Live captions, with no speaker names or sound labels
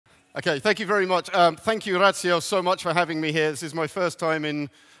Okay, thank you very much. Thank you, Razio, so much for having me here. This is my first time in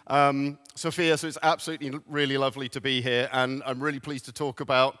Sofia, so it's absolutely really lovely to be here, and I'm really pleased to talk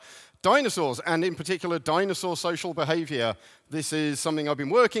about dinosaurs, and in particular, dinosaur social behavior. This is something I've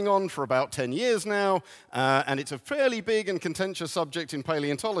been working on for about 10 years now, and it's a fairly big and contentious subject in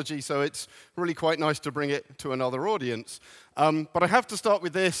paleontology, so it's really quite nice to bring it to another audience. But I have to start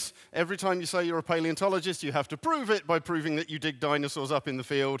with this. Every time you say you're a paleontologist, you have to prove it by proving that you dig dinosaurs up in the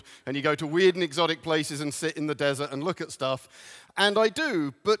field, and you go to weird and exotic places and sit in the desert and look at stuff. And I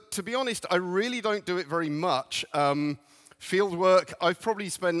do, but to be honest, I really don't do it very much. Field work, I've probably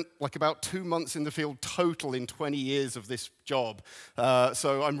spent like about 2 months in the field total in 20 years of this job.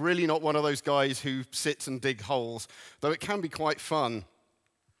 So I'm really not one of those guys who sits and dig holes, though it can be quite fun.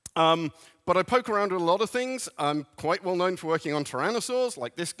 But I poke around with a lot of things. I'm quite well known for working on tyrannosaurs,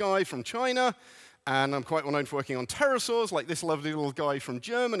 like this guy from China, and I'm quite well known for working on pterosaurs, like this lovely little guy from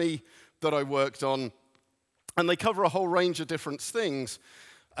Germany that I worked on. And they cover a whole range of different things.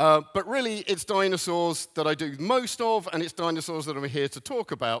 But really, it's dinosaurs that I do most of, and it's dinosaurs that I'm here to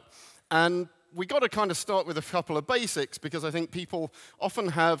talk about. And we got to kind of start with a couple of basics, because I think people often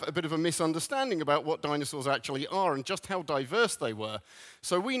have a bit of a misunderstanding about what dinosaurs actually are and just how diverse they were.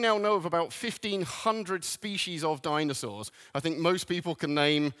 So we now know of about 1,500 species of dinosaurs. I think most people can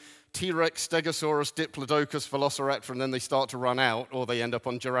name T-Rex, Stegosaurus, Diplodocus, Velociraptor, and then they start to run out, or they end up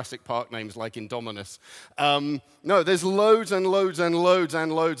on Jurassic Park names like Indominus. No, there's loads and loads and loads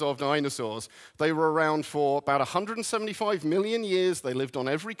and loads of dinosaurs. They were around for about 175 million years. They lived on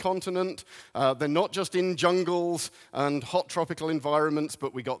every continent. They're not just in jungles and hot tropical environments,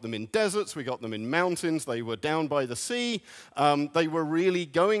 but we got them in deserts, we got them in mountains, they were down by the sea. They were really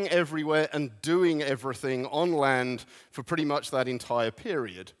going everywhere and doing everything on land for pretty much that entire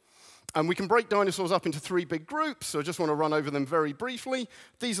period. And we can break dinosaurs up into 3 big groups, so I just want to run over them very briefly.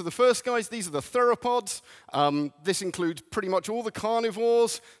 These are the first guys. These are the theropods. This includes pretty much all the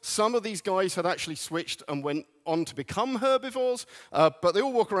carnivores. Some of these guys had actually switched and went on to become herbivores, but they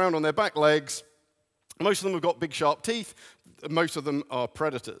all walk around on their back legs. Most of them have got big, sharp teeth. Most of them are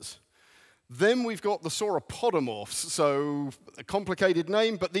predators. Then we've got the sauropodomorphs, so a complicated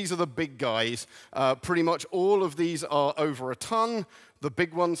name, but these are the big guys. Pretty much all of these are over a ton. The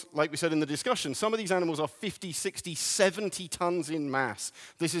big ones, like we said in the discussion, some of these animals are 50, 60, 70 tons in mass.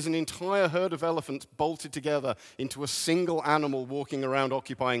 This is an entire herd of elephants bolted together into a single animal walking around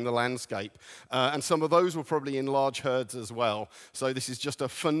occupying the landscape. And some of those were probably in large herds as well. So this is just a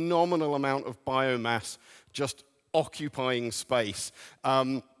phenomenal amount of biomass just occupying space.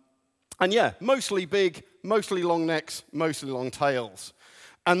 And yeah, mostly big, mostly long necks, mostly long tails.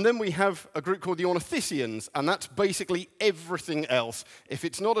 And then we have a group called the ornithischians, and that's basically everything else. If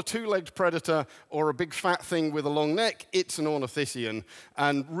it's not a 2-legged predator or a big fat thing with a long neck, it's an ornithischian.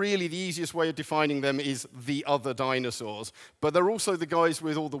 And really the easiest way of defining them is the other dinosaurs. But they're also the guys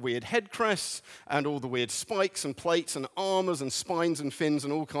with all the weird head crests and all the weird spikes and plates and armors and spines and fins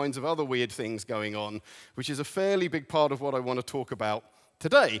and all kinds of other weird things going on, which is a fairly big part of what I want to talk about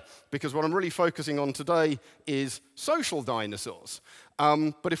today, because what I'm really focusing on today is social dinosaurs.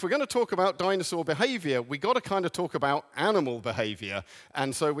 But if we're going to talk about dinosaur behavior, we've got to kind of talk about animal behavior.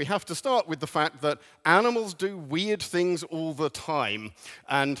 And so we have to start with the fact that animals do weird things all the time.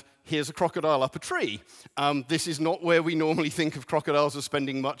 And here's a crocodile up a tree. This is not where we normally think of crocodiles as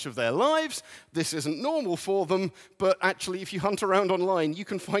spending much of their lives. This isn't normal for them, but actually if you hunt around online, you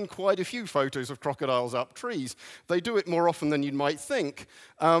can find quite a few photos of crocodiles up trees. They do it more often than you might think.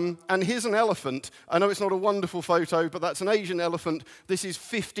 And here's an elephant. I know it's not a wonderful photo, but that's an Asian elephant. This is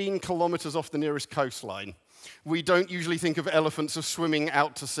 15 kilometers off the nearest coastline. We don't usually think of elephants as swimming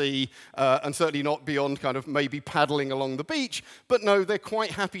out to sea, and certainly not beyond kind of maybe paddling along the beach. But no, they're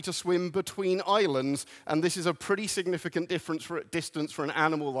quite happy to swim between islands, and this is a pretty significant distance for an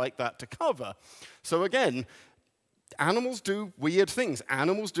animal like that to cover. So again, animals do weird things.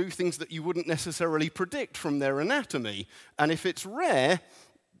 Animals do things that you wouldn't necessarily predict from their anatomy. And if it's rare,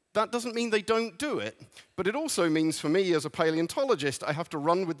 that doesn't mean they don't do it, but it also means for me as a paleontologist, I have to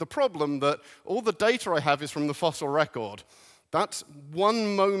run with the problem that all the data I have is from the fossil record. That's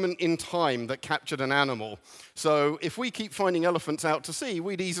one moment in time that captured an animal. So if we keep finding elephants out to sea,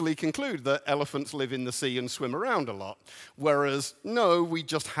 we'd easily conclude that elephants live in the sea and swim around a lot. Whereas, no, we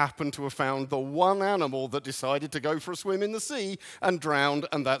just happen to have found the one animal that decided to go for a swim in the sea and drowned,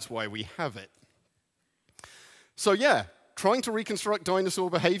 and that's why we have it. So yeah, trying to reconstruct dinosaur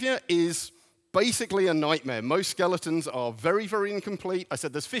behavior is basically a nightmare. Most skeletons are very, very incomplete. I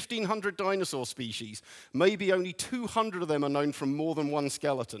said there's 1,500 dinosaur species. Maybe only 200 of them are known from more than one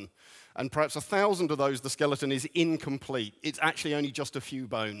skeleton. And perhaps 1,000 of those, the skeleton is incomplete. It's actually only just a few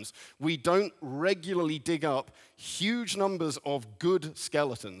bones. We don't regularly dig up huge numbers of good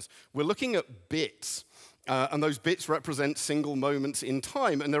skeletons. We're looking at bits. And those bits represent single moments in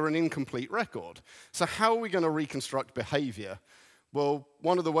time, and they're an incomplete record. So how are we going to reconstruct behavior? Well,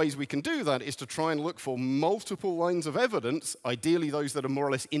 one of the ways we can do that is to try and look for multiple lines of evidence, ideally those that are more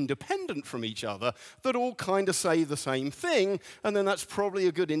or less independent from each other, that all kind of say the same thing, and then that's probably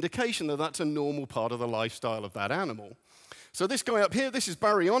a good indication that that's a normal part of the lifestyle of that animal. So this guy up here, this is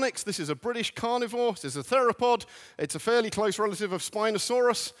Baryonyx. This is a British carnivore. This is a theropod. It's a fairly close relative of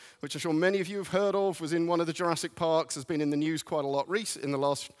Spinosaurus, which I'm sure many of you have heard of, was in one of the Jurassic parks, has been in the news quite a lot in the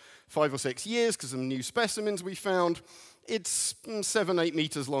last 5 or 6 years because of some new specimens we found. It's 7, 8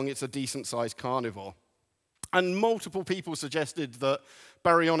 meters long. It's a decent-sized carnivore. And multiple people suggested that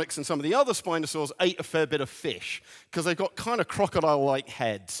Baryonyx and some of the other Spinosaurs ate a fair bit of fish because they've got kind of crocodile-like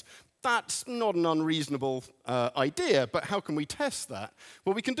heads. That's not an unreasonable idea, but how can we test that?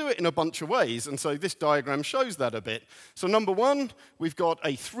 Well, we can do it in a bunch of ways, and so this diagram shows that a bit. So number one, we've got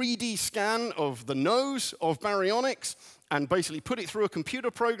a 3D scan of the nose of Baryonyx, and basically put it through a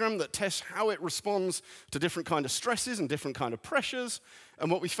computer program that tests how it responds to different kind of stresses and different kind of pressures. And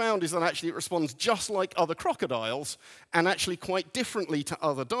what we found is that actually it responds just like other crocodiles, and actually quite differently to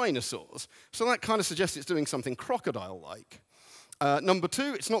other dinosaurs. So that kind of suggests it's doing something crocodile-like. Number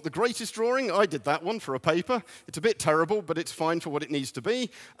two, it's not the greatest drawing. I did that one for a paper. It's a bit terrible, but it's fine for what it needs to be.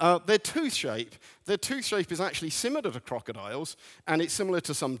 Their tooth shape. Their tooth shape is actually similar to crocodiles, and it's similar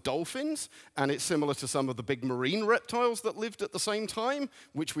to some dolphins, and it's similar to some of the big marine reptiles that lived at the same time,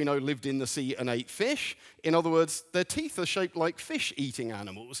 which we know lived in the sea and ate fish. In other words, their teeth are shaped like fish-eating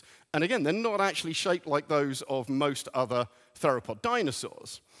animals. And again, they're not actually shaped like those of most other theropod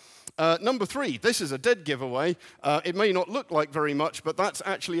dinosaurs. Number three, this is a dead giveaway. It may not look like very much, but that's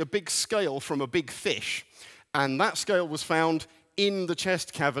actually a big scale from a big fish. And that scale was found in the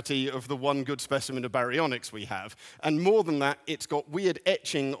chest cavity of the one good specimen of Baryonyx we have. And more than that, it's got weird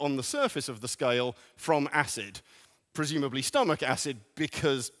etching on the surface of the scale from acid, presumably stomach acid,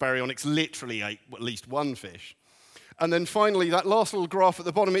 because Baryonyx literally ate at least one fish. And then finally, that last little graph at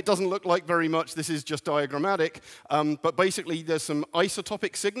the bottom, it doesn't look like very much. This is just diagrammatic. But basically, there's some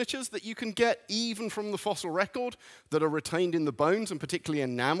isotopic signatures that you can get even from the fossil record that are retained in the bones, and particularly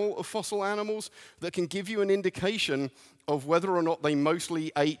enamel of fossil animals, that can give you an indication of whether or not they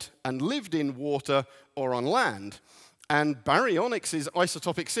mostly ate and lived in water or on land. And Baryonyx's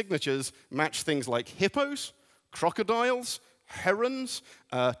isotopic signatures match things like hippos, crocodiles, herons,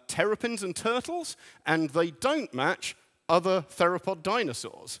 terrapins, and turtles, and they don't match other theropod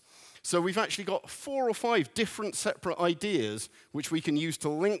dinosaurs. So we've actually got 4 or 5 different separate ideas which we can use to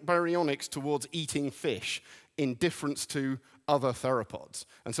link Baryonyx towards eating fish in difference to other theropods.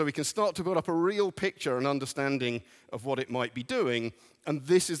 And so we can start to build up a real picture and understanding of what it might be doing, and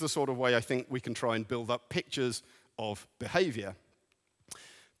this is the sort of way I think we can try and build up pictures of behavior.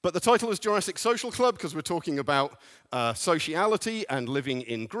 But the title is Jurassic Social Club because we're talking about sociality and living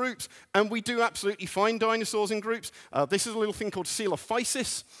in groups. And we do absolutely find dinosaurs in groups. This is a little thing called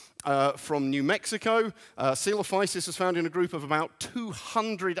Coelophysis from New Mexico. Coelophysis is found in a group of about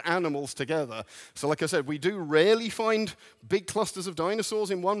 200 animals together. So like I said, we do rarely find big clusters of dinosaurs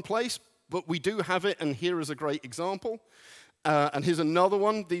in one place, but we do have it, and here is a great example. And here's another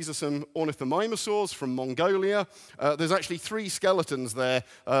one. These are some ornithomimosaurs from Mongolia. There's actually 3 skeletons there.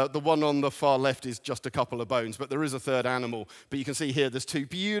 The one on the far left is just a couple of bones, but there is a third animal. But you can see here there's 2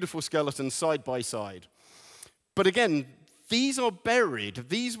 beautiful skeletons side by side. But again, these are buried.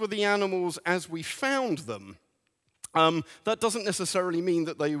 These were the animals as we found them. That doesn't necessarily mean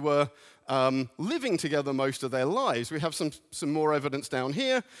that they were living together most of their lives. We have some more evidence down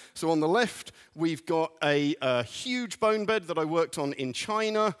here. So on the left, we've got a huge bone bed that I worked on in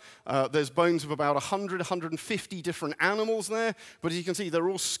China. There's bones of about 100, 150 different animals there. But as you can see, they're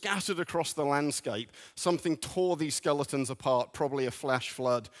all scattered across the landscape. Something tore these skeletons apart, probably a flash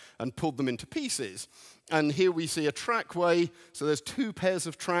flood, and pulled them into pieces. And here we see a trackway. So there's 2 pairs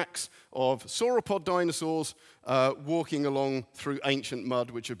of tracks of sauropod dinosaurs walking along through ancient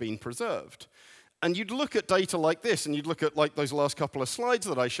mud which have been preserved. And you'd look at data like this, and you'd look at like those last couple of slides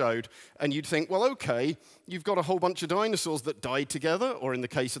that I showed, and you'd think, well, okay, you've got a whole bunch of dinosaurs that died together, or in the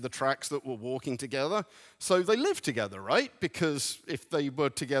case of the tracks that were walking together, so they lived together, right? Because if they were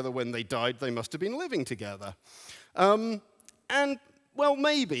together when they died, they must have been living together. And Well,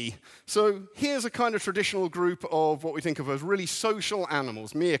 maybe. So here's a kind of traditional group of what we think of as really social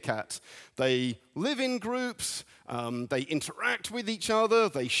animals, meerkats. They live in groups, they interact with each other,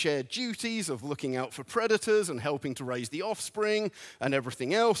 they share duties of looking out for predators and helping to raise the offspring and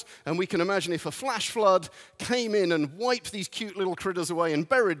everything else. And we can imagine if a flash flood came in and wiped these cute little critters away and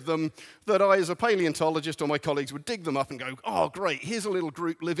buried them, that I, as a paleontologist, or my colleagues would dig them up and go, oh, great, here's a little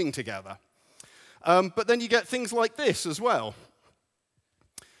group living together. But then you get things like this as well.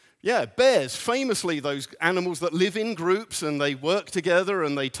 Yeah, bears, famously those animals that live in groups and they work together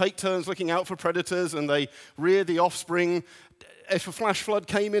and they take turns looking out for predators and they rear the offspring. If a flash flood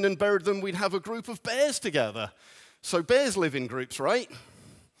came in and buried them, we'd have a group of bears together. So bears live in groups, right?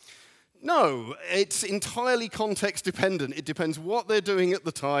 No, it's entirely context dependent. It depends what they're doing at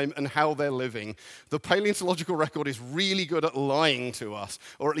the time and how they're living. The paleontological record is really good at lying to us,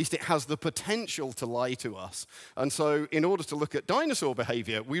 or at least it has the potential to lie to us. And so in order to look at dinosaur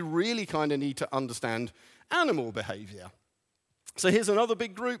behavior, we really kind of need to understand animal behavior. So here's another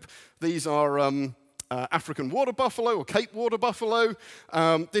big group. These are African water buffalo or Cape water buffalo.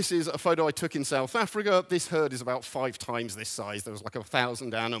 This is a photo I took in South Africa. This herd is about 5 times this size. There was like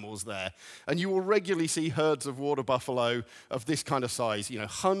 1,000 animals there. And you will regularly see herds of water buffalo of this kind of size,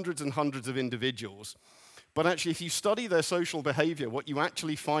 hundreds and hundreds of individuals. But actually, if you study their social behavior, what you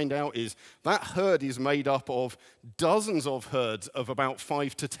actually find out is that herd is made up of dozens of herds of about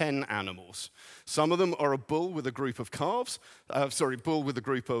 5 to 10 animals. Some of them are a bull with a group of cows.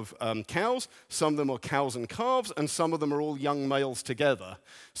 Some of them are cows and calves, and some of them are all young males together.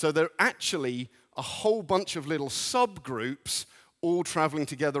 So they're actually a whole bunch of little subgroups all traveling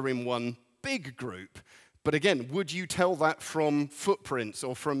together in one big group. But again, would you tell that from footprints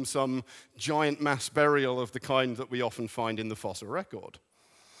or from some giant mass burial of the kind that we often find in the fossil record?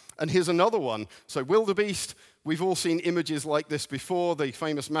 And here's another one. So wildebeest, we've all seen images like this before, the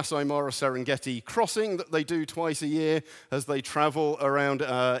famous Masai Mara Serengeti crossing that they do twice a year as they travel around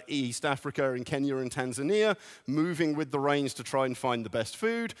East Africa and Kenya and Tanzania, moving with the rains to try and find the best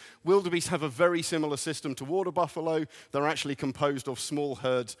food. Wildebeest have a very similar system to water buffalo. They're actually composed of small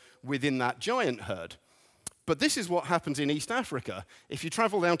herds within that giant herd. But this is what happens in East Africa. If you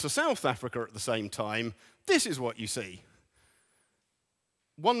travel down to South Africa at the same time, this is what you see.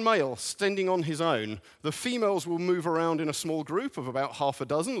 One male standing on his own. The females will move around in a small group of about half a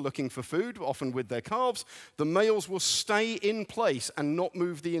dozen looking for food, often with their calves. The males will stay in place and not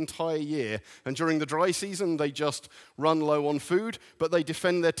move the entire year. And during the dry season, they just run low on food, but they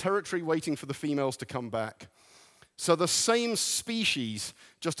defend their territory waiting for the females to come back. So the same species,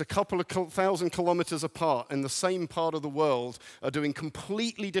 just a couple of 1,000 kilometers apart in the same part of the world, are doing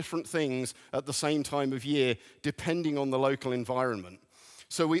completely different things at the same time of year, depending on the local environment.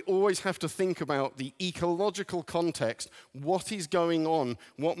 So we always have to think about the ecological context, what is going on,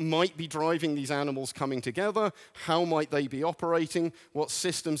 what might be driving these animals coming together, how might they be operating, what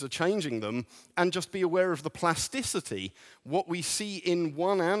systems are changing them, and just be aware of the plasticity. What we see in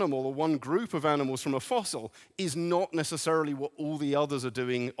one animal or one group of animals from a fossil is not necessarily what all the others are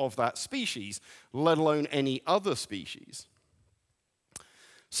doing of that species, let alone any other species.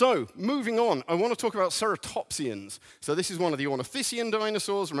 So, moving on, I want to talk about ceratopsians. So this is one of the ornithischian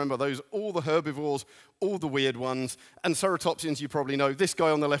dinosaurs. Remember, those all the herbivores, all the weird ones. And ceratopsians, you probably know. This guy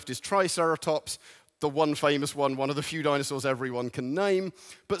on the left is Triceratops, the one famous one of the few dinosaurs everyone can name.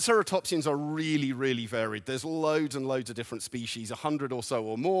 But ceratopsians are really, really varied. There's loads and loads of different species, 100 or so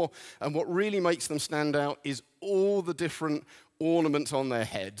or more. And what really makes them stand out is all the different ornaments on their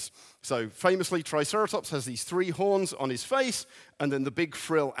heads. So famously, Triceratops has these 3 horns on his face, and then the big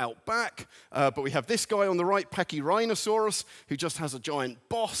frill out back. But we have this guy on the right, Pachyrhinosaurus, who just has a giant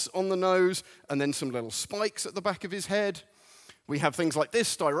boss on the nose, and then some little spikes at the back of his head. We have things like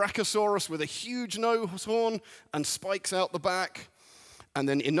this, Styracosaurus, with a huge nose horn and spikes out the back. And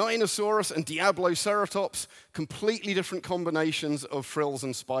then Inoinosaurus and Diabloceratops, completely different combinations of frills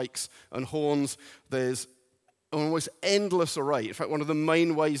and spikes and horns. There's an almost endless array. In fact, one of the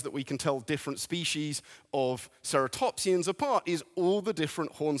main ways that we can tell different species of ceratopsians apart is all the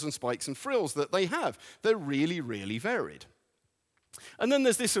different horns and spikes and frills that they have. They're really, really varied. And then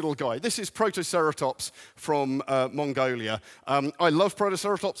there's this little guy. This is Protoceratops from Mongolia. I love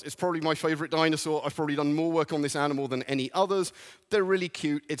Protoceratops. It's probably my favorite dinosaur. I've probably done more work on this animal than any others. They're really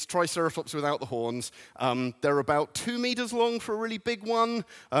cute. It's Triceratops without the horns. They're about 2 meters long for a really big one.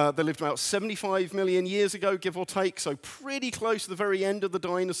 They lived about 75 million years ago, give or take, so pretty close to the very end of the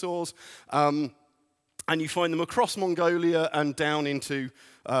dinosaurs. And you find them across Mongolia and down into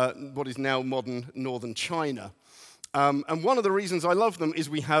what is now modern northern China. And one of the reasons I love them is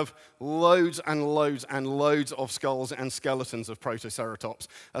we have loads and loads and loads of skulls and skeletons of protoceratops.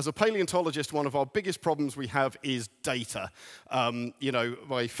 As a paleontologist, one of our biggest problems we have is data. You know,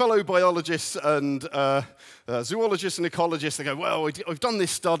 my fellow biologists and zoologists and ecologists, they go, well, I've done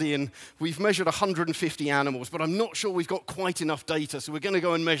this study and we've measured 150 animals, but I'm not sure we've got quite enough data, so we're going to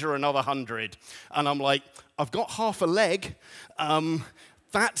go and measure another 100. And I'm like, I've got half a leg.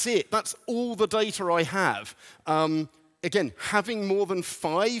 That's it. That's all the data I have. Again, having more than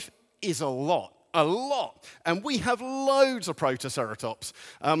 5 is a lot. A lot. And we have loads of protoceratops.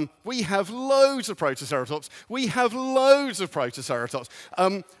 We have loads of protoceratops. We have loads of protoceratops.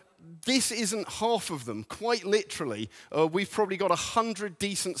 This isn't half of them, quite literally. We've probably got 100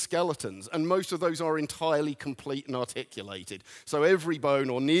 decent skeletons, and most of those are entirely complete and articulated. So every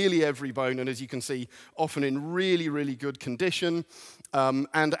bone, or nearly every bone, and as you can see, often in really, really good condition,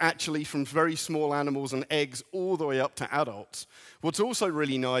 and actually from very small animals and eggs all the way up to adults. What's also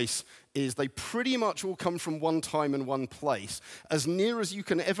really nice is they pretty much all come from one time and one place. As near as you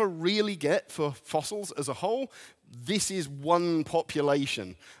can ever really get for fossils as a whole, this is one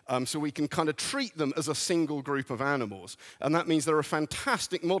population, so we can kind of treat them as a single group of animals. And that means they're a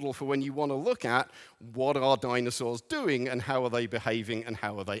fantastic model for when you want to look at what are dinosaurs doing and how are they behaving and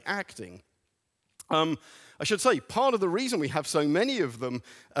how are they acting. I should say, part of the reason we have so many of them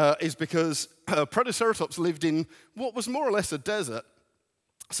is because Protoceratops lived in what was more or less a desert.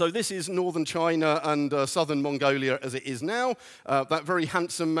 So this is northern China and southern Mongolia as it is now. That very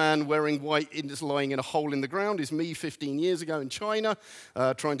handsome man wearing white is lying in a hole in the ground is me 15 years ago in China,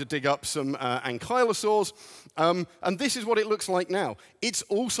 trying to dig up some ankylosaurs. And this is what it looks like now. It's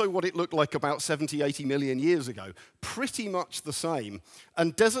also what it looked like about 70, 80 million years ago. Pretty much the same.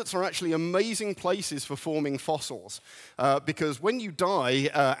 And deserts are actually amazing places for forming fossils. Because when you die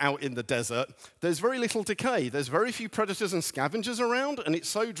out in the desert, there's very little decay. There's very few predators and scavengers around, and it's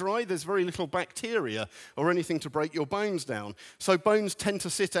so dry there's very little bacteria or anything to break your bones down. So bones tend to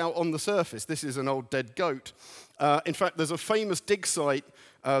sit out on the surface. This is an old dead goat. In fact, there's a famous dig site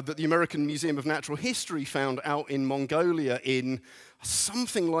that the American Museum of Natural History found out in Mongolia in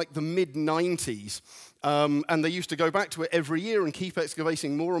something like the mid-90s. And they used to go back to it every year and keep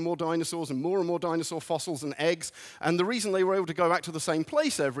excavating more and more dinosaurs and more dinosaur fossils and eggs. And the reason they were able to go back to the same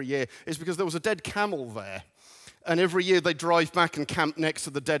place every year is because there was a dead camel there. And every year they'd drive back and camp next to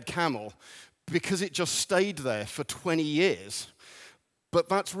the dead camel because it just stayed there for 20 years. But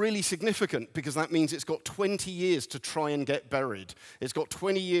that's really significant because that means it's got 20 years to try and get buried. It's got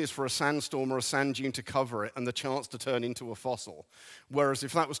 20 years for a sandstorm or a sand dune to cover it and the chance to turn into a fossil. Whereas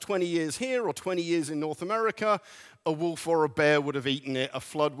if that was 20 years here or 20 years in North America, a wolf or a bear would have eaten it, a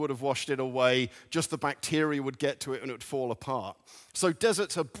flood would have washed it away, just the bacteria would get to it and it would fall apart. So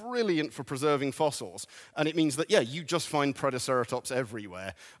deserts are brilliant for preserving fossils. And it means that, yeah, you just find Protoceratops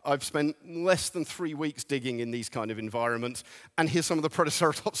everywhere. I've spent less than 3 weeks digging in these kind of environments, and here's some of the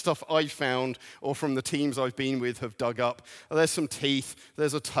Protoceratops stuff I've found, or from the teams I've been with have dug up. There's some teeth,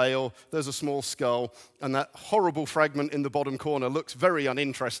 there's a tail, there's a small skull, and that horrible fragment in the bottom corner looks very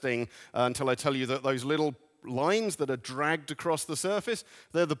uninteresting until I tell you that those little lines that are dragged across the surface,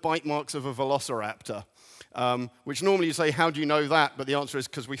 they're the bite marks of a velociraptor. Which normally you say, how do you know that? But the answer is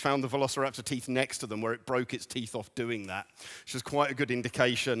because we found the velociraptor teeth next to them where it broke its teeth off doing that, which is quite a good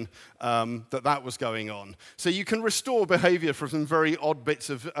indication that that was going on. So you can restore behavior from some very odd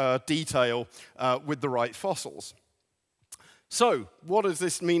bits of detail with the right fossils. So what does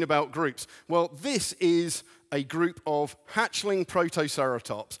this mean about groups? Well, this is a group of hatchling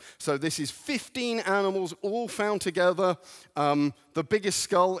Protoceratops. So this is 15 animals all found together. The biggest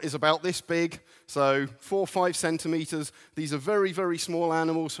skull is about this big, so 4 or 5 centimeters. These are very, very small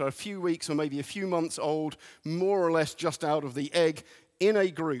animals, so a few weeks or maybe a few months old, more or less just out of the egg, in a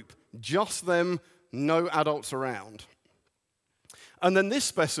group. Just them, no adults around. And then this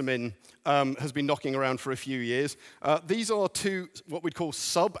specimen has been knocking around for a few years. These are 2 what we'd call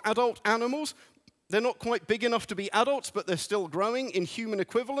sub-adult animals. They're not quite big enough to be adults, but they're still growing in human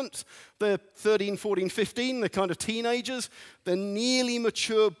equivalent. They're 13, 14, 15. They're kind of teenagers. They're nearly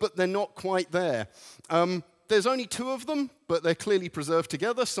mature, but they're not quite there. There's only 2 of them, but they're clearly preserved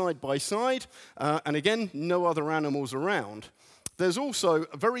together, side by side. And again, no other animals around. There's also,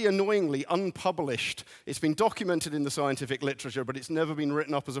 very annoyingly, unpublished, it's been documented in the scientific literature, but it's never been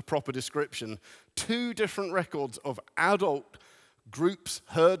written up as a proper description, 2 different records of adult groups,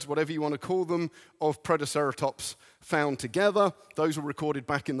 herds, whatever you want to call them, of Protoceratops found together. Those were recorded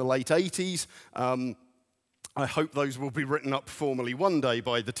back in the late 80s. I hope those will be written up formally one day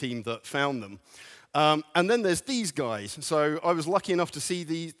by the team that found them. And then there's these guys. So I was lucky enough to see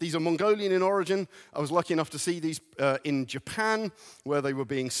these. These are Mongolian in origin. I was lucky enough to see these in Japan, where they were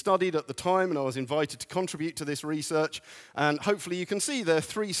being studied at the time, and I was invited to contribute to this research. And hopefully you can see there are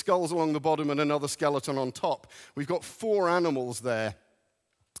 3 skulls along the bottom and another skeleton on top. We've got 4 animals there.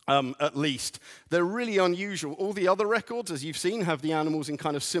 At least. They're really unusual. All the other records, as you've seen, have the animals in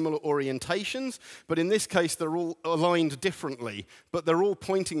kind of similar orientations, but in this case they're all aligned differently, but they're all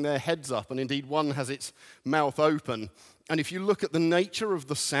pointing their heads up, and indeed one has its mouth open. And if you look at the nature of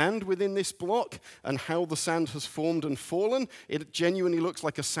the sand within this block and how the sand has formed and fallen, it genuinely looks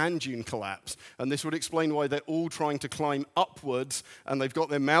like a sand dune collapse. And this would explain why they're all trying to climb upwards, and they've got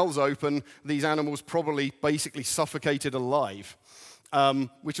their mouths open. These animals probably basically suffocated alive.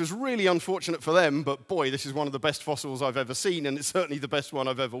 Which was really unfortunate for them, but boy, this is one of the best fossils I've ever seen, and it's certainly the best one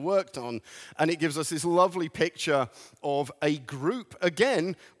I've ever worked on. And it gives us this lovely picture of a group,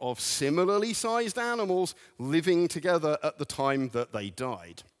 again, of similarly sized animals living together at the time that they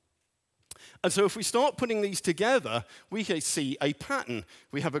died. And so if we start putting these together, we can see a pattern.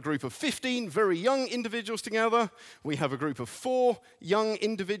 We have a group of 15 very young individuals together. We have a group of 4 young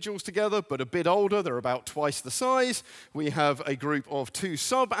individuals together, but a bit older. They're about twice the size. We have a group of 2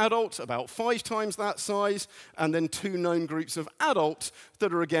 sub-adults, about 5 times that size, and then 2 known groups of adults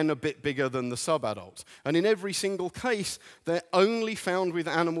that are, again, a bit bigger than the sub-adults. And in every single case, they're only found with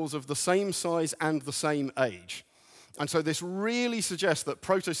animals of the same size and the same age. And so this really suggests that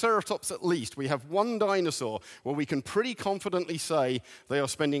Protoceratops, at least, we have one dinosaur where we can pretty confidently say they are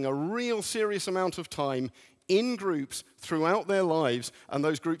spending a real serious amount of time in groups throughout their lives, and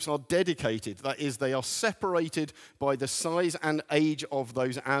those groups are dedicated. That is, they are separated by the size and age of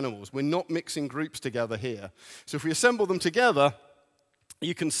those animals. We're not mixing groups together here. So if we assemble them together,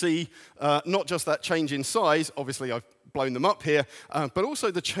 you can see not just that change in size, obviously I've blown them up here, but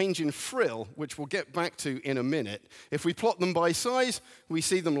also the change in frill, which we'll get back to in a minute. If we plot them by size, we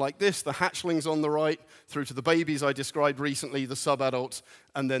see them like this, the hatchlings on the right, through to the babies I described recently, the sub-adults,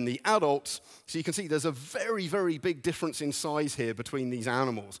 and then the adults. So you can see there's a very, very big difference in size here between these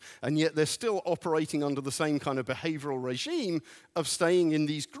animals, and yet they're still operating under the same kind of behavioral regime of staying in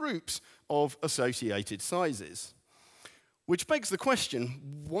these groups of associated sizes. Which begs the question,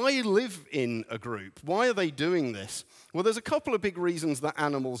 why live in a group? Why are they doing this? Well, there's a couple of big reasons that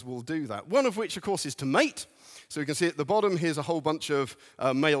animals will do that. One of which, of course, is to mate. So you can see at the bottom, here's a whole bunch of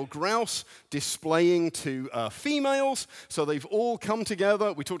male grouse displaying to females. So they've all come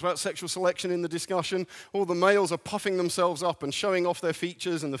together. We talked about sexual selection in the discussion. All the males are puffing themselves up and showing off their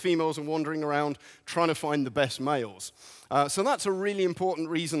features, and the females are wandering around trying to find the best males. So that's a really important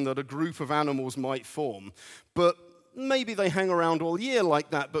reason that a group of animals might form. But maybe they hang around all year like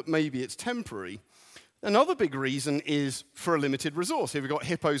that, but maybe it's temporary. Another big reason is for a limited resource. Here we've got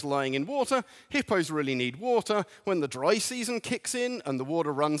hippos lying in water. Hippos really need water. When the dry season kicks in and the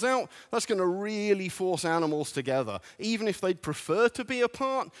water runs out, that's going to really force animals together. Even if they'd prefer to be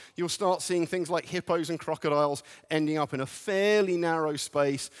apart, you'll start seeing things like hippos and crocodiles ending up in a fairly narrow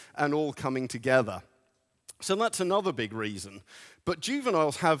space and all coming together. So that's another big reason. But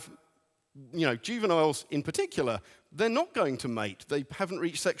juveniles have, juveniles in particular, they're not going to mate. They haven't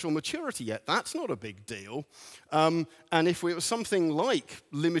reached sexual maturity yet. That's not a big deal. And if it was something like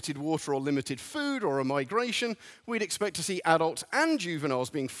limited water or limited food or a migration, we'd expect to see adults and juveniles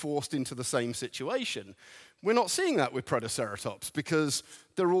being forced into the same situation. We're not seeing that with Protoceratops because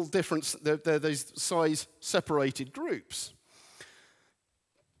they're all different. They're these size-separated groups.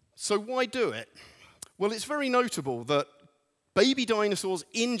 So why do it? Well, it's very notable that baby dinosaurs,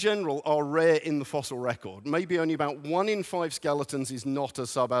 in general, are rare in the fossil record. Maybe only about 1 in 5 skeletons is not a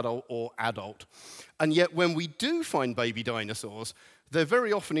subadult or adult. And yet, when we do find baby dinosaurs, they're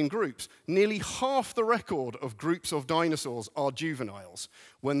very often in groups. Nearly half the record of groups of dinosaurs are juveniles,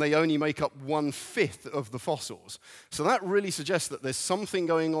 when they only make up 1/5 of the fossils. So that really suggests that there's something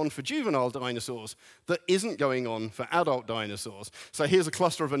going on for juvenile dinosaurs that isn't going on for adult dinosaurs. So here's a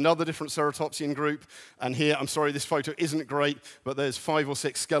cluster of another different ceratopsian group, and here, I'm sorry, this photo isn't great, but there's 5 or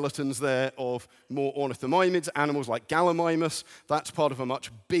 6 skeletons there of more ornithomimids, animals like Gallimimus. That's part of a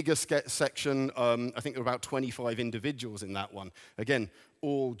much bigger section. I think there are about 25 individuals in that one. Again,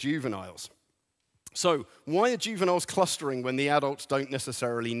 all juveniles. So why are juveniles clustering when the adults don't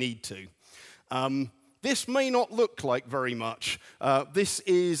necessarily need to? This may not look like very much. This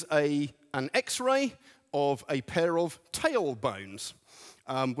is an X-ray of a pair of tail bones,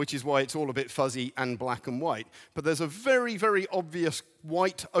 which is why it's all a bit fuzzy and black and white. But there's a very, very obvious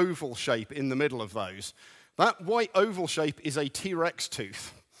white oval shape in the middle of those. That white oval shape is a T-Rex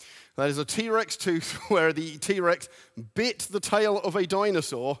tooth. That is a T-Rex tooth where the T-Rex bit the tail of a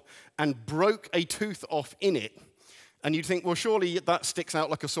dinosaur and broke a tooth off in it. And you'd think, well, surely that sticks out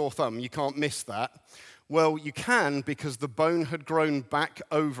like a sore thumb. You can't miss that. Well, you can, because the bone had grown back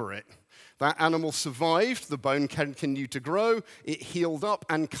over it. That animal survived, the bone continued to grow, it healed up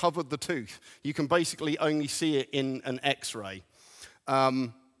and covered the tooth. You can basically only see it in an X-ray.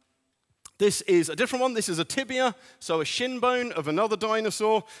 This is a different one. This is a tibia, so a shin bone of another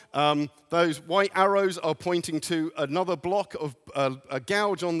dinosaur. Those white arrows are pointing to another block of a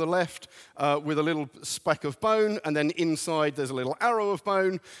gouge on the left with a little speck of bone, and then inside there's a little arrow of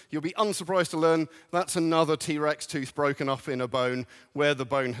bone. You'll be unsurprised to learn that's another T-Rex tooth broken up in a bone where the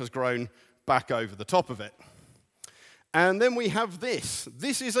bone has grown back over the top of it. And then we have this.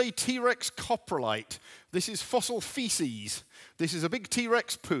 This is a T-Rex coprolite. This is fossil feces. This is a big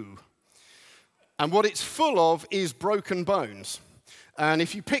T-Rex poo. And what it's full of is broken bones. And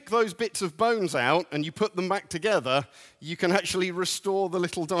if you pick those bits of bones out and you put them back together, you can actually restore the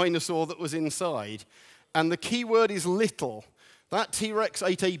little dinosaur that was inside. And the key word is little. That T-Rex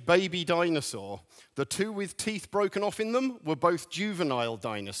ate a baby dinosaur. The two with teeth broken off in them were both juvenile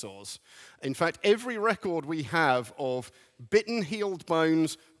dinosaurs. In fact, every record we have of bitten, healed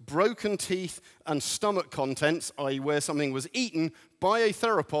bones, broken teeth, and stomach contents, i.e. where something was eaten by a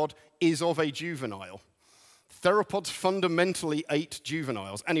theropod, is of a juvenile. Theropods fundamentally ate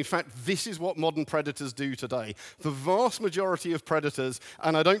juveniles, and in fact, this is what modern predators do today. The vast majority of predators,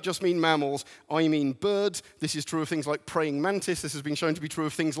 and I don't just mean mammals, I mean birds, this is true of things like praying mantis, this has been shown to be true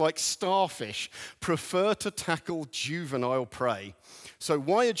of things like starfish, prefer to tackle juvenile prey. So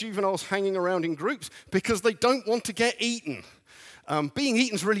why are juveniles hanging around in groups? Because they don't want to get eaten. Being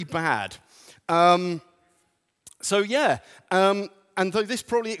eaten is really bad. And though this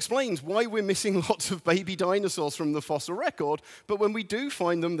probably explains why we're missing lots of baby dinosaurs from the fossil record, but when we do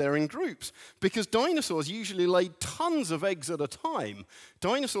find them, they're in groups. Because dinosaurs usually laid tons of eggs at a time.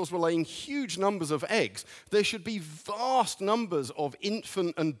 Dinosaurs were laying huge numbers of eggs. There should be vast numbers of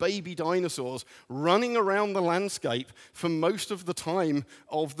infant and baby dinosaurs running around the landscape for most of the time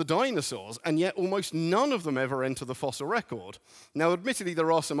of the dinosaurs, and yet almost none of them ever enter the fossil record. Now, admittedly,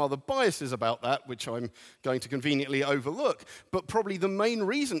 there are some other biases about that, which I'm going to conveniently overlook, but probably the main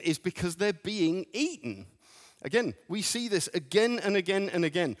reason is because they're being eaten. Again, we see this again and again and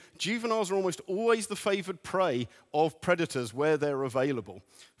again. Juveniles are almost always the favored prey of predators where they're available.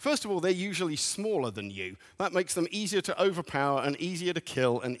 First of all, they're usually smaller than you. That makes them easier to overpower and easier to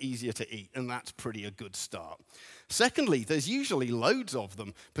kill and easier to eat, and that's pretty a good start. Secondly, there's usually loads of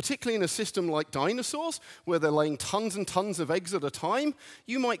them, particularly in a system like dinosaurs, where they're laying tons and tons of eggs at a time.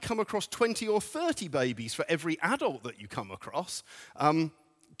 You might come across 20 or 30 babies for every adult that you come across.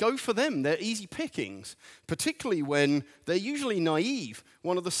 Go for them, they're easy pickings, particularly when they're usually naive.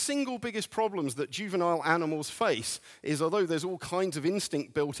 One of the single biggest problems that juvenile animals face is, although there's all kinds of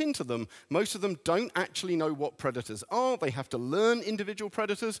instinct built into them, most of them don't actually know what predators are. They have to learn individual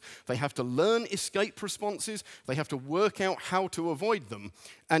predators, they have to learn escape responses, they have to work out how to avoid them.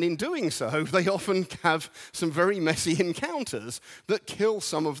 And in doing so, they often have some very messy encounters that kill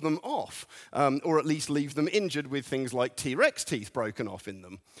some of them off, or at least leave them injured with things like T-Rex teeth broken off in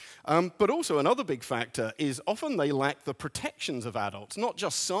them. But also another big factor is often they lack the protections of adults, not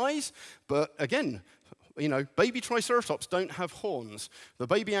just size, but again, baby triceratops don't have horns. The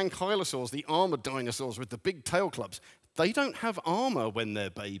baby ankylosaurs, the armored dinosaurs with the big tail clubs, they don't have armor when they're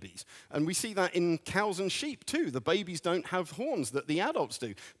babies. And we see that in cows and sheep too. The babies don't have horns that the adults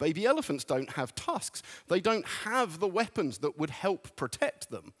do. Baby elephants don't have tusks. They don't have the weapons that would help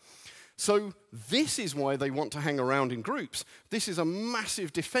protect them. So this is why they want to hang around in groups. This is a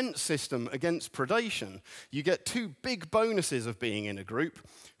massive defense system against predation. You get two big bonuses of being in a group.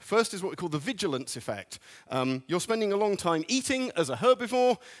 First is what we call the vigilance effect. You're spending a long time eating as a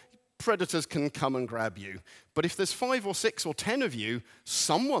herbivore, predators can come and grab you. But if there's 5 or 6 or 10 of you,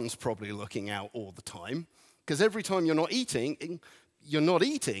 someone's probably looking out all the time. Because every time you're not eating.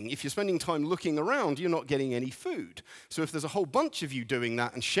 If you're spending time looking around, you're not getting any food. So if there's a whole bunch of you doing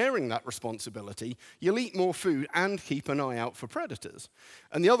that and sharing that responsibility, you'll eat more food and keep an eye out for predators.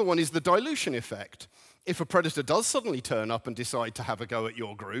 And the other one is the dilution effect. If a predator does suddenly turn up and decide to have a go at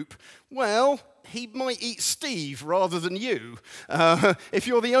your group, well, he might eat Steve rather than you. If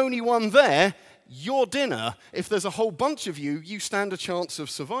you're the only one there, your dinner. If there's a whole bunch of you, you stand a chance of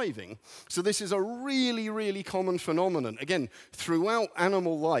surviving. So this is a really, really common phenomenon. Again, throughout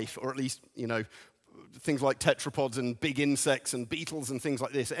animal life, or at least, things like tetrapods and big insects and beetles and things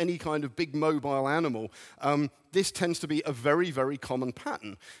like this, any kind of big mobile animal, this tends to be a very, very common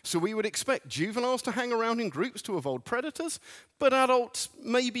pattern. So we would expect juveniles to hang around in groups to avoid predators, but adults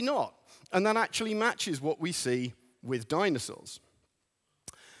maybe not. And that actually matches what we see with dinosaurs.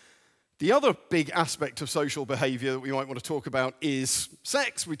 The other big aspect of social behavior that we might want to talk about is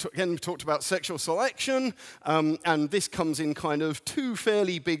sex. We talked about sexual selection, and this comes in kind of two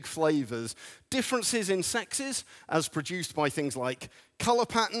fairly big flavors. Differences in sexes, as produced by things like color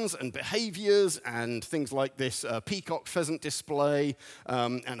patterns and behaviors, and things like this peacock pheasant display,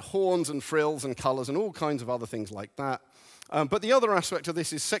 and horns and frills and colors and all kinds of other things like that. But the other aspect of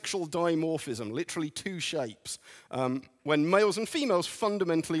this is sexual dimorphism, literally two shapes, when males and females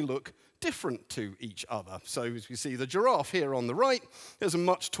fundamentally look different to each other. So as you see the giraffe here on the right, there's a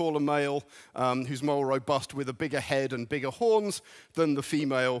much taller male who's more robust with a bigger head and bigger horns than the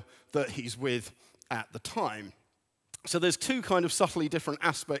female that he's with at the time. So there's two kind of subtly different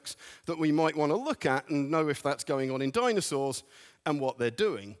aspects that we might want to look at and know if that's going on in dinosaurs and what they're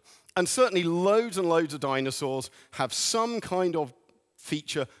doing. And certainly loads and loads of dinosaurs have some kind of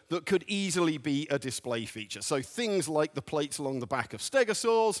feature that could easily be a display feature. So things like the plates along the back of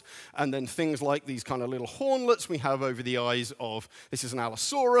stegosaurs, and then things like these kind of little hornlets we have over the eyes of, this is an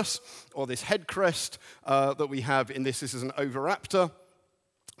Allosaurus, or this head crest that we have in this is an Oviraptor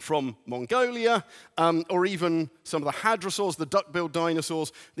from Mongolia, or even some of the hadrosaurs, the duck-billed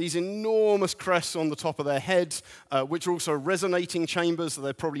dinosaurs, these enormous crests on the top of their heads, which are also resonating chambers, so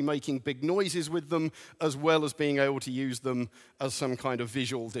they're probably making big noises with them, as well as being able to use them as some kind of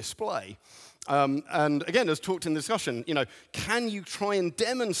visual display. And again, as talked in the discussion, can you try and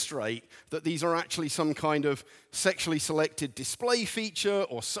demonstrate that these are actually some kind of sexually selected display feature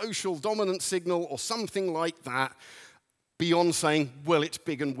or social dominant signal or something like that, beyond saying, well, it's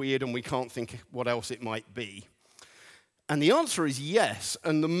big and weird and we can't think what else it might be? And the answer is yes,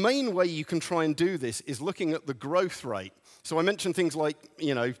 and the main way you can try and do this is looking at the growth rate. So I mentioned things like,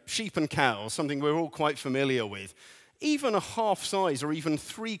 sheep and cows, something we're all quite familiar with. Even a half-size or even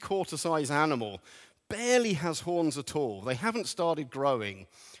three-quarter size animal barely has horns at all. They haven't started growing.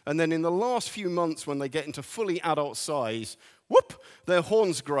 And then in the last few months when they get into fully adult size, whoop, their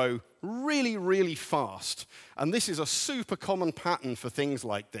horns grow really, really fast. And this is a super common pattern for things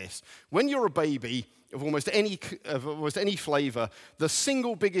like this. When you're a baby of almost any flavor, the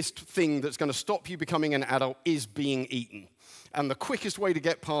single biggest thing that's going to stop you becoming an adult is being eaten. And the quickest way to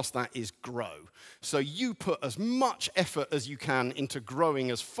get past that is grow. So you put as much effort as you can into growing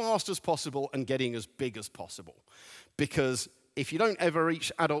as fast as possible and getting as big as possible. Because if you don't ever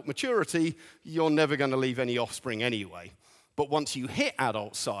reach adult maturity, you're never going to leave any offspring anyway. But once you hit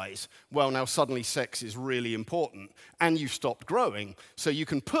adult size, well, now suddenly sex is really important, and you've stopped growing. So you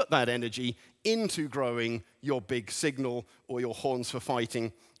can put that energy into growing your big signal or your horns for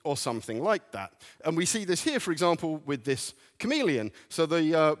fighting or something like that. And we see this here, for example, with this chameleon. So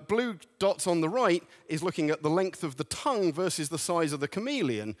the blue dots on the right is looking at the length of the tongue versus the size of the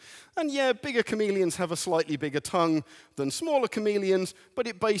chameleon. And yeah, bigger chameleons have a slightly bigger tongue than smaller chameleons, but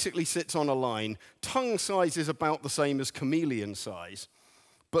it basically sits on a line. Tongue size is about the same as chameleon size.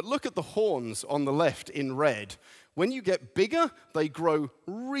 But look at the horns on the left in red. When you get bigger, they grow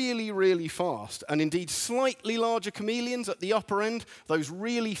really, really fast. And indeed, slightly larger chameleons at the upper end, those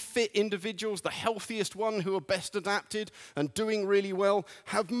really fit individuals, the healthiest one who are best adapted and doing really well,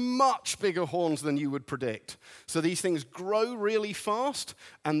 have much bigger horns than you would predict. So these things grow really fast,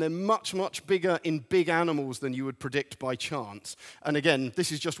 and they're much, much bigger in big animals than you would predict by chance. And again,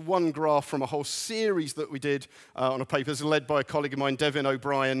 this is just one graph from a whole series that we did on a paper. This is led by a colleague of mine, Devin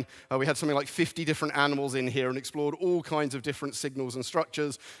O'Brien. We had something like 50 different animals in here and explored all kinds of different signals and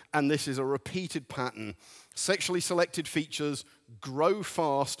structures, and this is a repeated pattern. Sexually selected features grow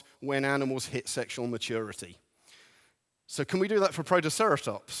fast when animals hit sexual maturity. So can we do that for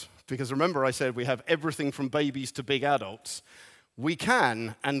Protoceratops? Because remember I said we have everything from babies to big adults. We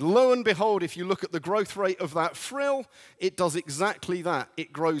can, and lo and behold, if you look at the growth rate of that frill, it does exactly that.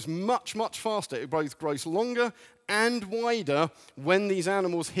 It grows much, much faster. It both grows longer and wider when these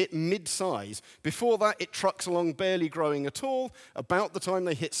animals hit mid-size. Before that, it trucks along barely growing at all. About the time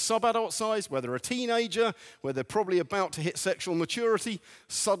they hit sub-adult size, where they're a teenager, where they're probably about to hit sexual maturity,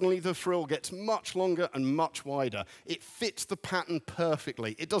 suddenly the frill gets much longer and much wider. It fits the pattern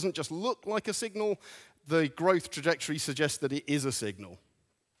perfectly. It doesn't just look like a signal. The growth trajectory suggests that it is a signal.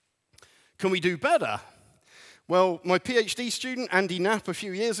 Can we do better? Well, my PhD student, Andy Knapp, a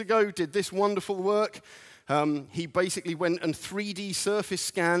few years ago, did this wonderful work. He basically went and 3D surface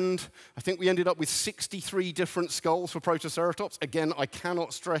scanned. I think we ended up with 63 different skulls for Protoceratops. Again, I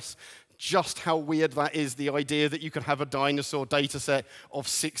cannot stress just how weird that is, the idea that you could have a dinosaur data set of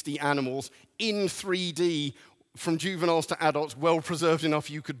 60 animals in 3D from juveniles to adults, well preserved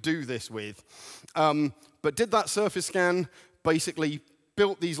enough you could do this with. But did that surface scan basically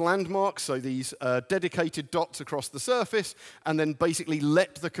built these landmarks, so these dedicated dots across the surface, and then basically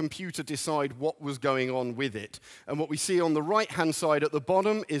let the computer decide what was going on with it. And what we see on the right-hand side at the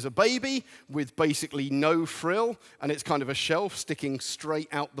bottom is a baby with basically no frill, and it's kind of a shelf sticking straight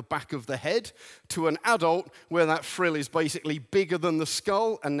out the back of the head, to an adult where that frill is basically bigger than the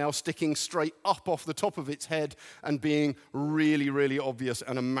skull and now sticking straight up off the top of its head and being really, really obvious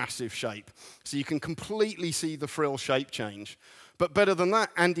and a massive shape. So you can completely see the frill shape change. But better than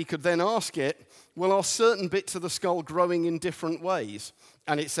that, Andy could then ask it, well, are certain bits of the skull growing in different ways?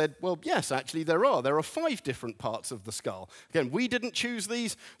 And it said, well, yes, actually there are. There are 5 different parts of the skull. Again, we didn't choose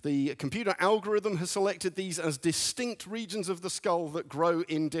these. The computer algorithm has selected these as distinct regions of the skull that grow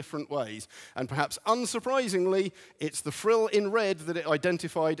in different ways. And perhaps unsurprisingly, it's the frill in red that it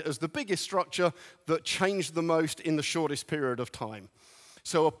identified as the biggest structure that changed the most in the shortest period of time.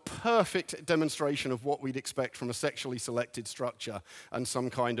 So a perfect demonstration of what we'd expect from a sexually selected structure and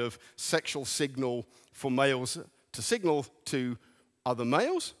some kind of sexual signal for males to signal to other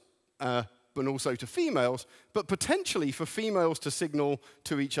males, but also to females, but potentially for females to signal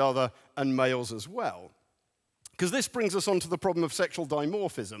to each other and males as well. Because this brings us on to the problem of sexual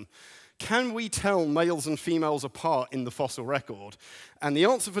dimorphism. Can we tell males and females apart in the fossil record? And the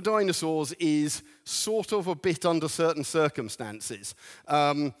answer for dinosaurs is sort of a bit under certain circumstances.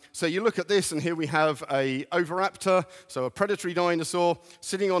 So you look at this, and here we have a oviraptor, so a predatory dinosaur,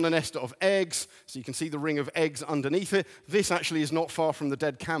 sitting on a nest of eggs. So you can see the ring of eggs underneath it. This actually is not far from the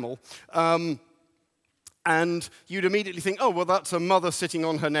dead camel. And you'd immediately think, oh, well, that's a mother sitting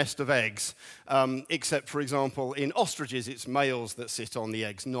on her nest of eggs. Except, for example, in ostriches, it's males that sit on the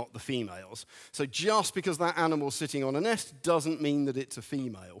eggs, not the females. So just because that animal's sitting on a nest doesn't mean that it's a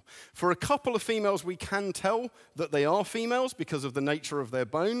female. For a couple of females, we can tell that they are females because of the nature of their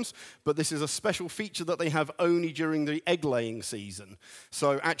bones, but this is a special feature that they have only during the egg-laying season.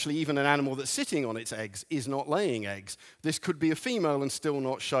 So actually, even an animal that's sitting on its eggs is not laying eggs. This could be a female and still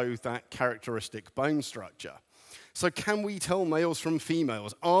not show that characteristic bone structure. So can we tell males from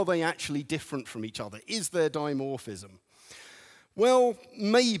females? Are they actually different from each other? Is there dimorphism? Well,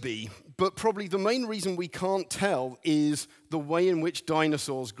 maybe, but probably the main reason we can't tell is the way in which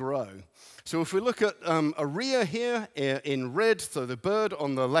dinosaurs grow. So if we look at a rhea here in red, so the bird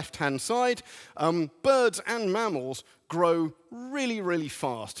on the left-hand side, birds and mammals grow really, really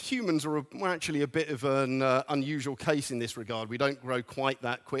fast. Humans are actually a bit of an unusual case in this regard. We don't grow quite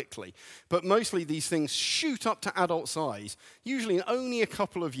that quickly. But mostly these things shoot up to adult size, usually in only a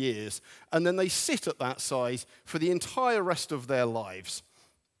couple of years, and then they sit at that size for the entire rest of their lives.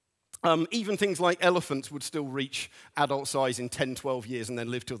 Even things like elephants would still reach adult size in 10, 12 years and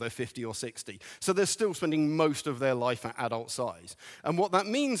then live till they're 50 or 60. So they're still spending most of their life at adult size. And what that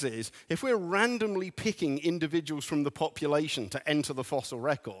means is, if we're randomly picking individuals from the population to enter the fossil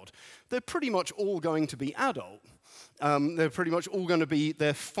record, they're pretty much all going to be adult. They're pretty much all going to be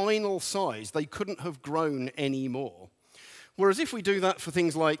their final size. They couldn't have grown any more. Whereas if we do that for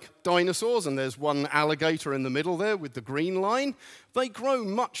things like dinosaurs, and there's one alligator in the middle there with the green line, they grow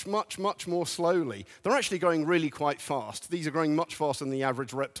much, much, much more slowly. They're actually growing really quite fast. These are growing much faster than the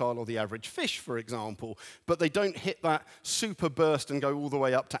average reptile or the average fish, for example, but they don't hit that super burst and go all the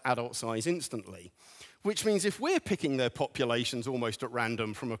way up to adult size instantly. Which means if we're picking their populations almost at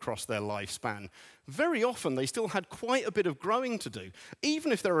random from across their lifespan, very often they still had quite a bit of growing to do.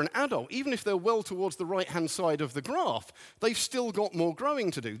 Even if they're an adult, even if they're well towards the right-hand side of the graph, they've still got more growing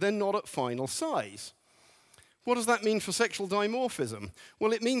to do. They're not at final size. What does that mean for sexual dimorphism?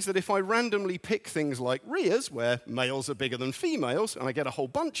 Well, it means that if I randomly pick things like rheas, where males are bigger than females, and I get a whole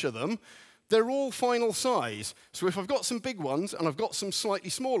bunch of them, they're all final size. So if I've got some big ones and I've got some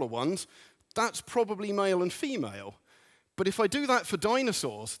slightly smaller ones, that's probably male and female. But if I do that for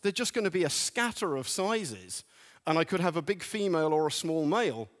dinosaurs, they're just going to be a scatter of sizes. And I could have a big female or a small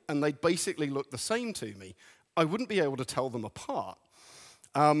male, and they'd basically look the same to me. I wouldn't be able to tell them apart.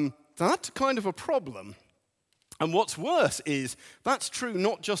 That's kind of a problem. And what's worse is that's true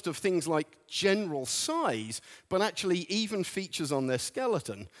not just of things like general size, but actually even features on their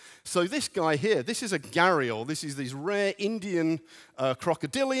skeleton. So this guy here, this is a gharial. This is these rare Indian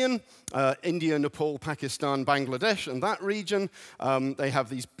crocodilian, India, Nepal, Pakistan, Bangladesh, and that region. They have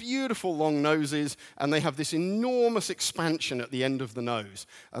these beautiful long noses, and they have this enormous expansion at the end of the nose.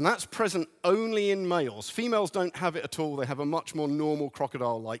 And that's present only in males. Females don't have it at all. They have a much more normal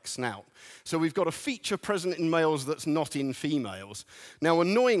crocodile-like snout. So we've got a feature present in males that's not in females. Now,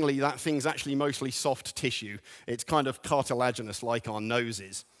 annoyingly, that thing's actually mostly soft tissue. It's kind of cartilaginous, like our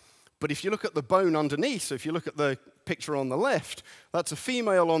noses. But if you look at the bone underneath, so if you look at the picture on the left, that's a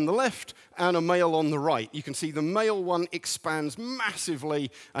female on the left and a male on the right. You can see the male one expands massively,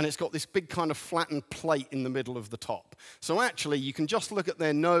 and it's got this big kind of flattened plate in the middle of the top. So actually, you can just look at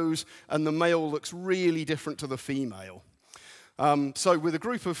their nose, and the male looks really different to the female. So with a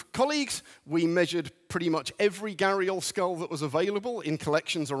group of colleagues, we measured pretty much every gharial skull that was available in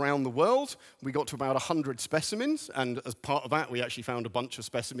collections around the world. We got to about 100 specimens, and as part of that, we actually found a bunch of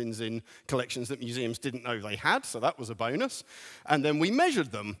specimens in collections that museums didn't know they had, so that was a bonus. And then we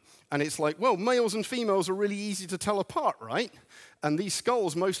measured them, and it's like, well, males and females are really easy to tell apart, right? And these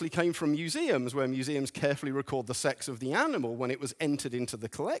skulls mostly came from museums, where museums carefully record the sex of the animal when it was entered into the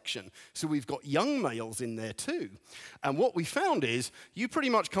collection. So we've got young males in there too. And what we found is you pretty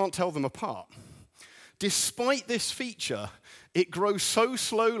much can't tell them apart. Despite this feature, it grows so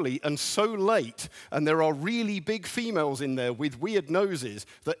slowly and so late, and there are really big females in there with weird noses,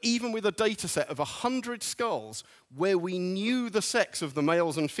 that even with a data set of 100 skulls, where we knew the sex of the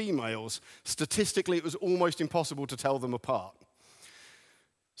males and females, statistically it was almost impossible to tell them apart.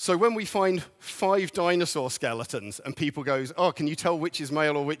 So when we find 5 dinosaur skeletons and people go, oh, can you tell which is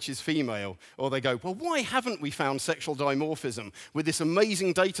male or which is female? Or they go, well, why haven't we found sexual dimorphism with this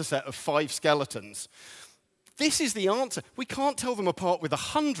amazing data set of 5 skeletons? This is the answer. We can't tell them apart with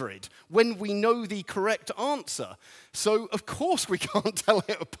 100 when we know the correct answer. So of course we can't tell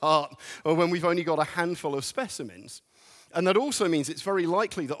it apart or when we've only got a handful of specimens. And that also means it's very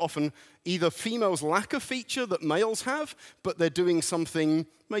likely that often either females lack a feature that males have, but they're doing something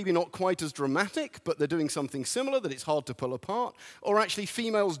maybe not quite as dramatic, but they're doing something similar that it's hard to pull apart, or actually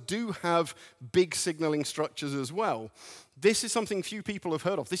females do have big signaling structures as well. This is something few people have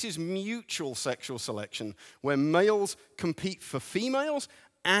heard of. This is mutual sexual selection, where males compete for females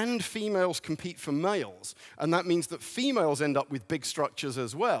and females compete for males. And that means that females end up with big structures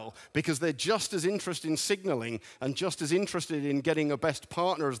as well, because they're just as interested in signaling and just as interested in getting a best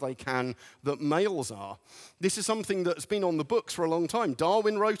partner as they can that males are. This is something that's been on the books for a long time.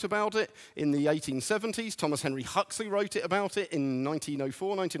 Darwin wrote about it in the 1870s. Thomas Henry Huxley wrote about it in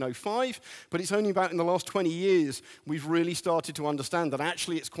 1904, 1905. But it's only about in the last 20 years we've really started to understand that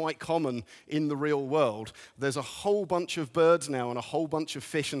actually it's quite common in the real world. There's a whole bunch of birds now and a whole bunch of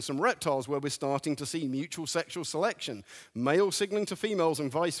fish and some reptiles where we're starting to see mutual sexual selection, male signaling to females and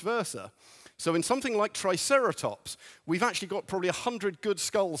vice versa. So in something like Triceratops, we've actually got probably 100 good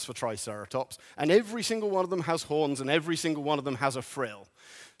skulls for Triceratops, and every single one of them has horns, and every single one of them has a frill.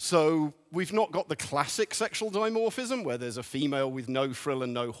 So we've not got the classic sexual dimorphism, where there's a female with no frill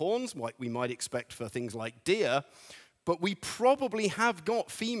and no horns, like we might expect for things like deer, but we probably have got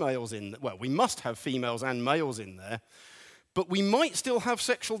females in, well, we must have females and males in there, but we might still have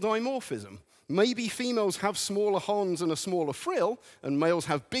sexual dimorphism. Maybe females have smaller horns and a smaller frill, and males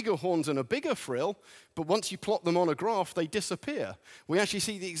have bigger horns and a bigger frill, but once you plot them on a graph, they disappear. We actually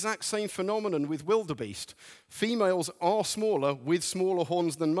see the exact same phenomenon with wildebeest. Females are smaller with smaller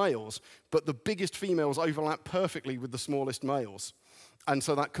horns than males, but the biggest females overlap perfectly with the smallest males. And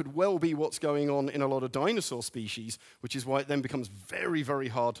so that could well be what's going on in a lot of dinosaur species, which is why it then becomes very, very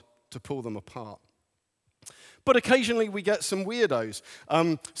hard to pull them apart. But occasionally we get some weirdos.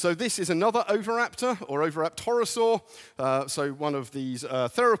 So this is another oviraptor, or oviraptorosaur. So one of these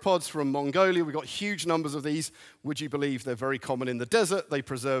theropods from Mongolia. We've got huge numbers of these. Would you believe they're very common in the desert? They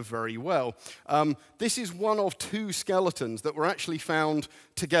preserve very well. This is one of 2 skeletons that were actually found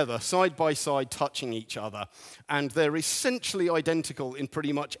together, side by side, touching each other. And they're essentially identical in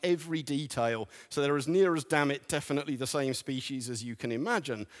pretty much every detail. So they're as near as, damn it, definitely the same species as you can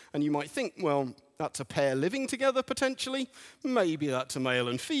imagine. And you might think, well, that's a pair living together, potentially. Maybe that's a male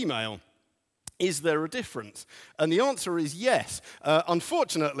and female. Is there a difference? And the answer is yes.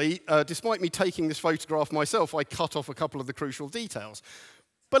 Unfortunately, despite me taking this photograph myself, I cut off a couple of the crucial details.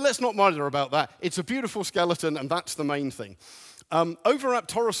 But let's not bother about that. It's a beautiful skeleton, and that's the main thing.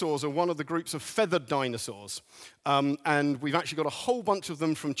 Oviraptorosaurs are one of the groups of feathered dinosaurs. And we've actually got a whole bunch of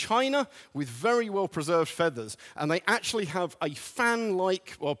them from China with very well-preserved feathers. And they actually have a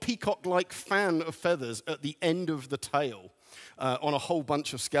fan-like, or peacock-like fan of feathers at the end of the tail. on a whole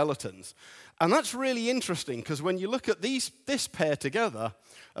bunch of skeletons. And that's really interesting, because when you look at this pair together,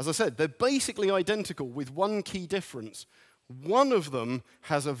 as I said, they're basically identical with one key difference. One of them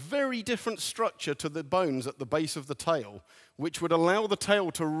has a very different structure to the bones at the base of the tail, which would allow the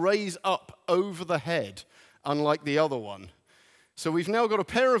tail to raise up over the head, unlike the other one. So we've now got a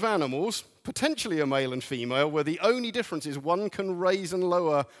pair of animals, potentially a male and female, where the only difference is one can raise and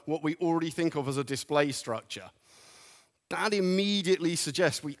lower what we already think of as a display structure. That immediately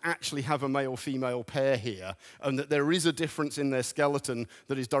suggests we actually have a male-female pair here, and that there is a difference in their skeleton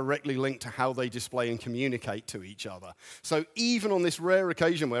that is directly linked to how they display and communicate to each other. So even on this rare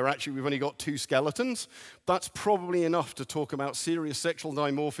occasion where actually we've only got two skeletons, that's probably enough to talk about serious sexual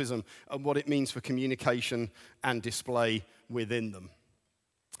dimorphism and what it means for communication and display within them.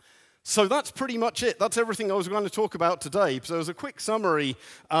 So that's pretty much it. That's everything I was going to talk about today. So as a quick summary,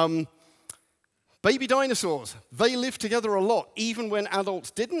 baby dinosaurs, they lived together a lot, even when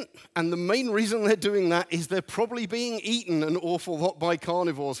adults didn't. And the main reason they're doing that is they're probably being eaten an awful lot by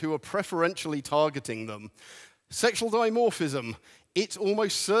carnivores who are preferentially targeting them. Sexual dimorphism, it's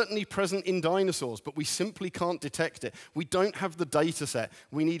almost certainly present in dinosaurs, but we simply can't detect it. We don't have the data set.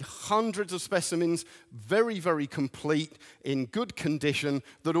 We need hundreds of specimens, very, very complete, in good condition,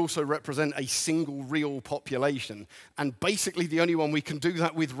 that also represent a single real population. And basically the only one we can do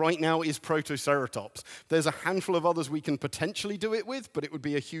that with right now is Protoceratops. There's a handful of others we can potentially do it with, but it would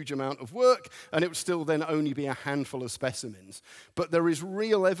be a huge amount of work, and it would still then only be a handful of specimens. But there is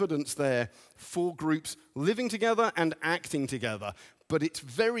real evidence there for groups living together and acting together, but it's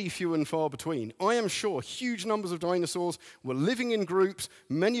very few and far between. I am sure huge numbers of dinosaurs were living in groups.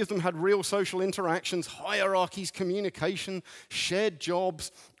 Many of them had real social interactions, hierarchies, communication, shared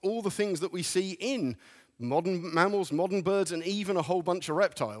jobs, all the things that we see in modern mammals, modern birds, and even a whole bunch of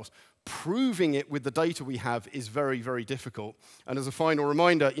reptiles. Proving it with the data we have is very, very difficult. And as a final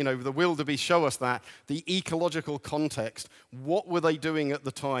reminder, you know, the wildebeest show us that. The ecological context, what were they doing at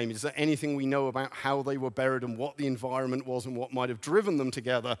the time? Is there anything we know about how they were buried and what the environment was and what might have driven them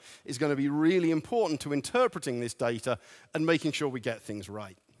together is going to be really important to interpreting this data and making sure we get things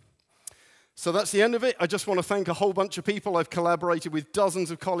right. So that's the end of it. I just want to thank a whole bunch of people. I've collaborated with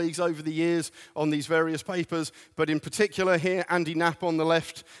dozens of colleagues over the years on these various papers, but in particular here, Andy Knapp on the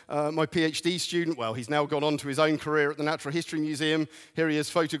left, my PhD student. Well, he's now gone on to his own career at the Natural History Museum. Here he is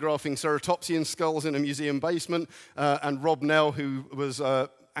photographing ceratopsian skulls in a museum basement. And Rob Nell, who was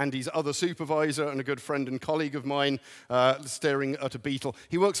Andy's other supervisor and a good friend and colleague of mine, staring at a beetle.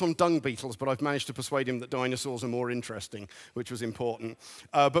 He works on dung beetles, but I've managed to persuade him that dinosaurs are more interesting, which was important.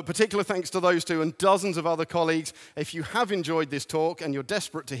 But particular thanks to those two and dozens of other colleagues. If you have enjoyed this talk and you're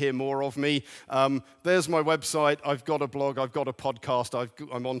desperate to hear more of me, there's my website. I've got a blog, I've got a podcast,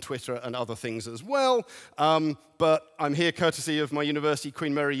 I'm on Twitter and other things as well. But I'm here courtesy of my university,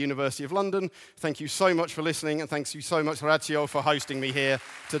 Queen Mary University of London. Thank you so much for listening, and thank you so much, Horatio, for hosting me here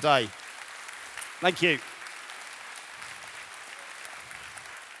today. Thank you.